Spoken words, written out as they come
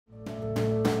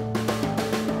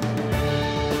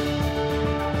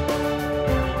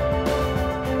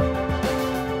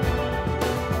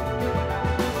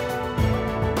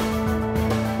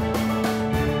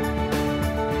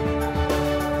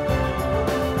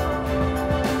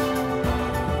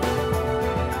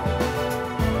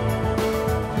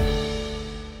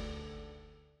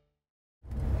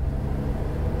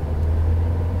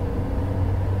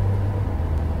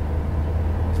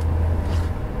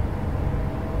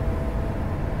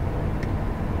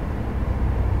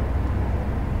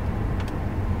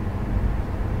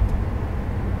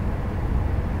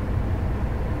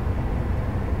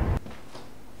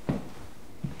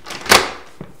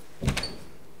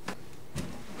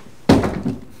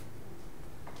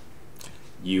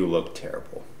You look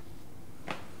terrible.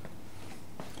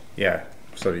 Yeah,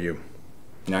 so do you.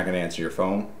 You're not gonna answer your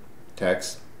phone?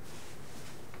 Text?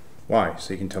 Why?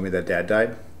 So you can tell me that Dad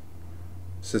died?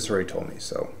 Sis already told me,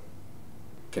 so.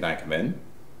 Can I come in?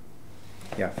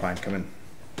 Yeah, fine, come in.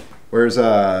 Where's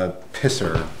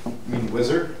Pisser? You mean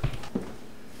Wizard?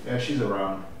 Yeah, she's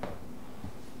around.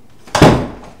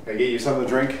 Can I get you something to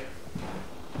drink?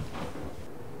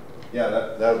 Yeah,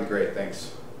 that would be great,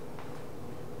 thanks.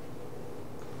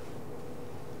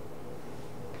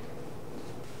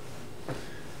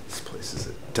 This place is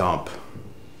a dump.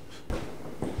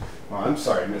 Well, I'm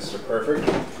sorry, Mr. Perfect.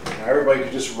 Now everybody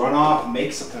could just run off and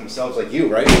make something themselves like you,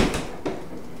 right?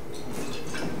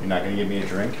 You're not gonna give me a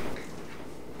drink?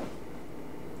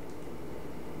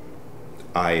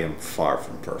 I am far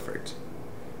from perfect.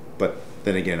 But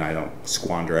then again, I don't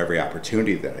squander every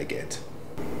opportunity that I get.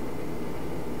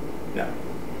 No.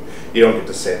 You don't get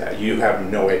to say that. You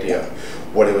have no idea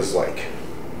what it was like.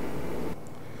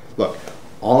 Look,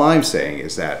 all I'm saying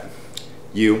is that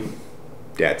you,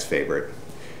 Dad's favorite,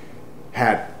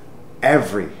 had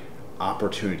every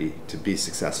opportunity to be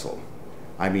successful.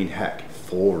 I mean, heck,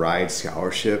 full ride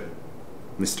scholarship,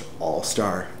 Mr.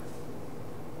 All-Star.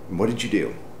 And what did you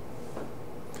do?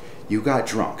 You got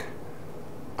drunk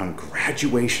on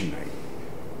graduation night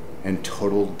and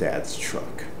totaled Dad's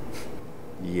truck.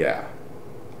 Yeah,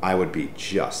 I would be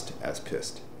just as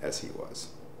pissed as he was.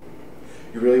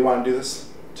 You really want to do this?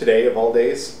 Today of all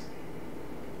days?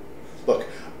 Look,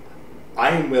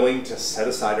 I am willing to set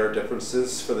aside our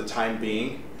differences for the time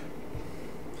being.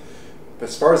 But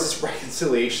as far as this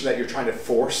reconciliation that you're trying to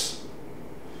force,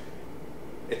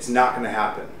 it's not going to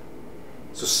happen.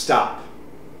 So stop.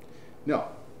 No,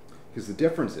 because the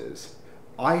difference is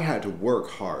I had to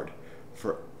work hard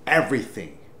for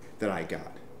everything that I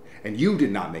got. And you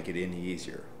did not make it any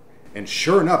easier. And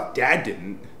sure enough, Dad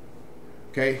didn't.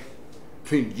 Okay?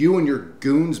 Between you and your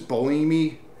goons bullying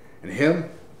me and him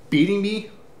beating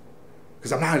me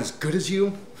because I'm not as good as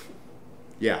you.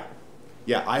 Yeah,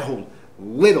 I hold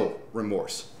little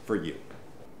remorse for you.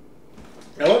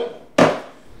 You know what?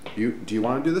 Do you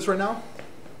want to do this right now?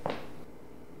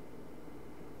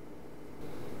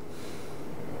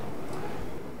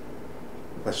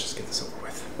 Let's just get this over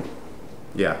with.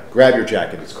 Yeah, grab your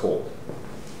jacket, it's cold.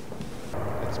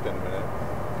 It's been a minute.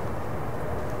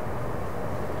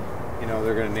 You know,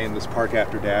 they're gonna name this park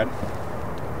after Dad.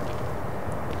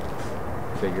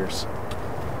 Figures.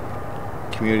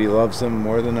 Community loves them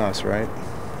more than us, right?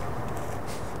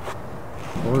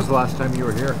 When was the last time you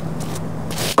were here?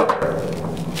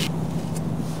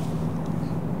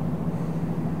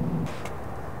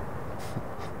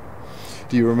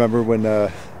 Do you remember when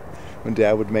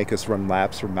Dad would make us run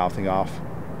laps for mouthing off?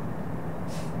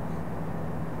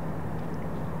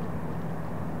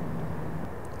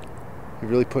 He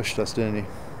really pushed us, didn't he?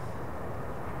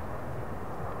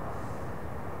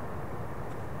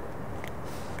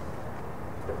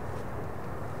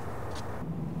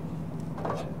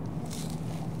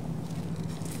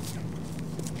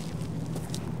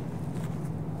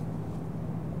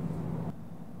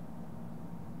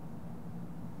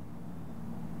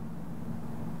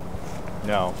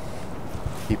 No.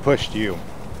 He pushed you.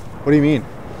 What do you mean?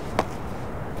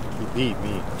 He beat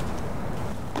me.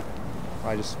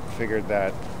 I just figured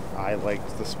that I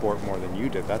liked the sport more than you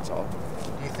did, that's all.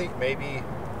 Do you think maybe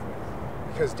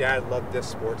because Dad loved this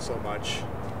sport so much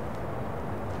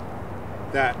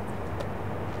that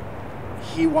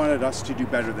he wanted us to do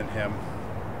better than him?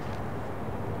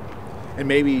 And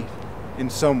maybe in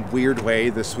some weird way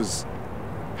this was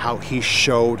how he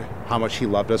showed how much he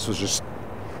loved us, was just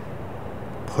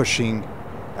pushing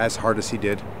as hard as he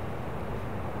did.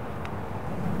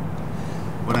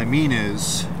 What I mean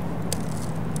is,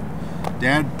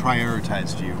 Dad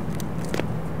prioritized you.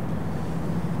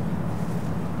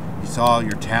 He saw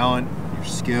your talent, your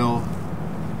skill.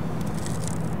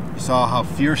 He saw how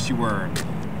fierce you were.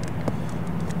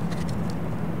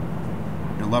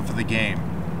 Your love for the game.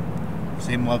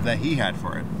 Same love that he had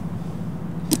for it.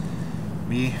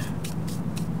 Me,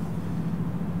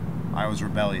 I was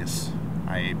rebellious.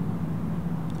 I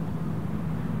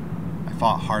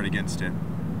fought hard against it.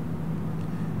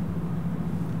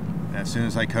 And as soon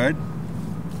as I could,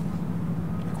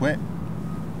 I quit.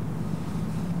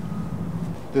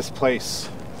 This place,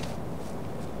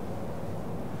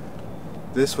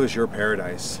 this was your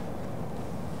paradise.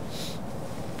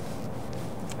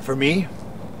 For me,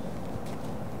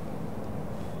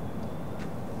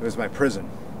 it was my prison.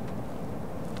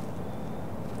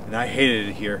 And I hated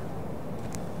it here.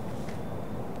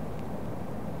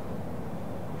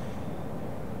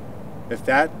 If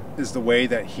that is the way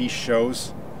that he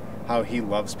shows how he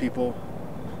loves people,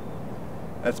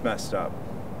 That's messed up.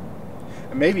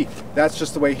 And maybe that's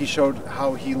just the way he showed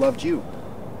how he loved you.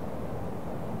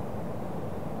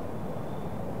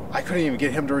 I couldn't even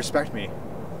get him to respect me.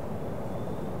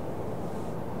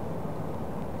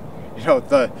 You know,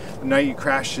 the night you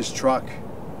crashed his truck,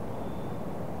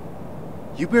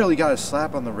 you barely got a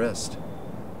slap on the wrist.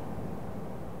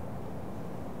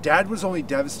 Dad was only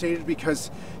devastated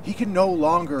because he could no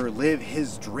longer live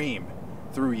his dream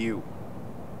through you.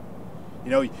 You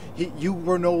know, you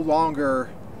were no longer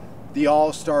the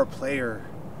all-star player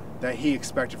that he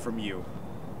expected from you.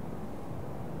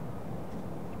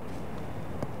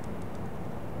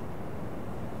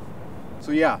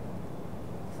 So yeah,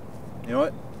 you know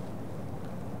what?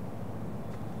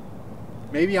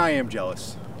 Maybe I am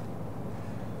jealous.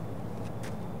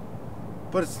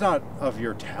 But it's not of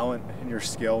your talent and your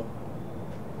skill.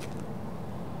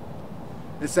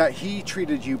 It's that he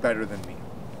treated you better than me.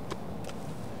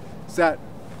 It's that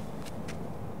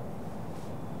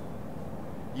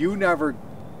you never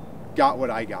got what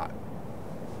I got.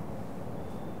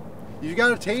 You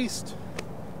got a taste,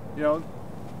 you know.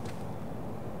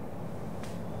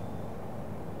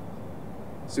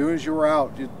 As soon as you were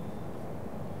out,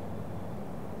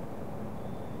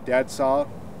 Dad saw,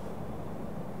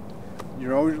 you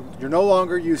know, you're no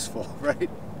longer useful, right?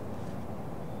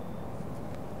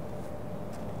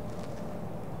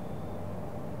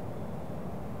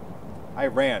 I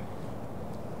ran.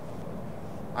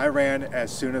 I ran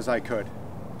as soon as I could.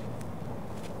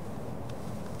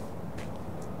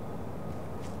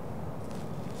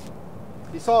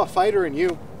 He saw a fighter in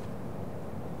you.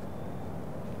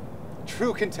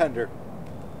 True contender.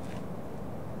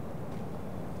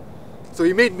 So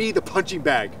he made me the punching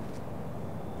bag.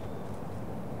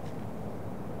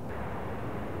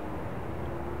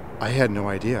 I had no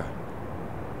idea.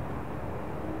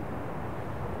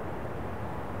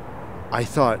 I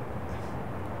thought,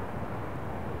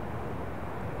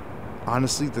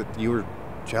 honestly, that you were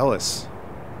jealous.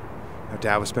 You know,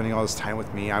 Dad was spending all this time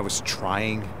with me. I was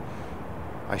trying.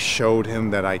 I showed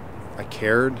him that I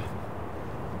cared.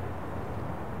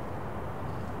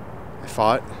 I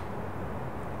fought.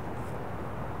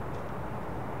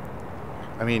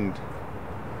 I mean,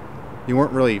 you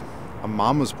weren't really a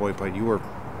mama's boy, but you were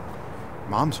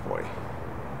mom's boy,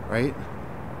 right?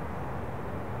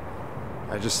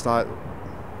 I just thought,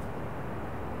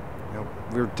 you know,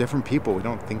 we were different people. We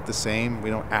don't think the same. We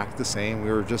don't act the same.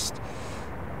 We were just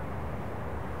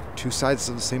two sides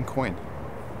of the same coin.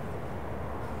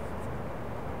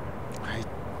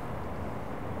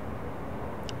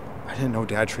 I didn't know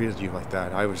Dad treated you like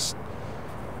that. Honestly,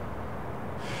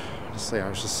 I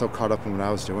was just so caught up in what I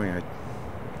was doing. I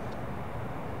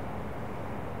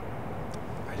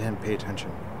didn't pay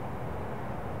attention.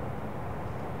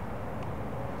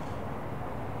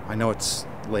 I know it's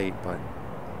late, but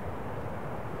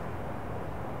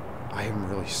I am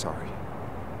really sorry.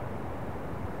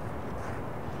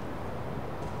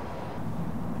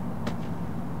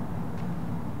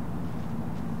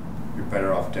 You're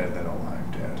better off dead than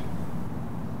alive, Dad.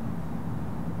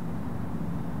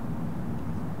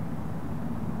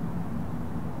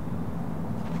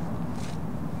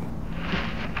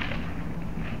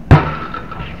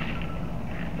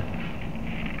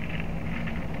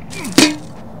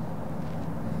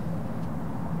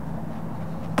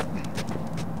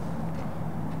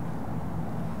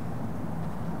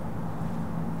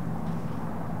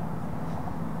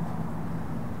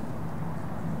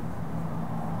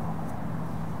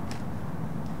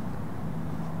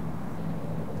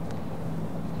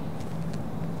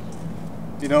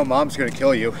 You know, Mom's gonna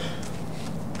kill you.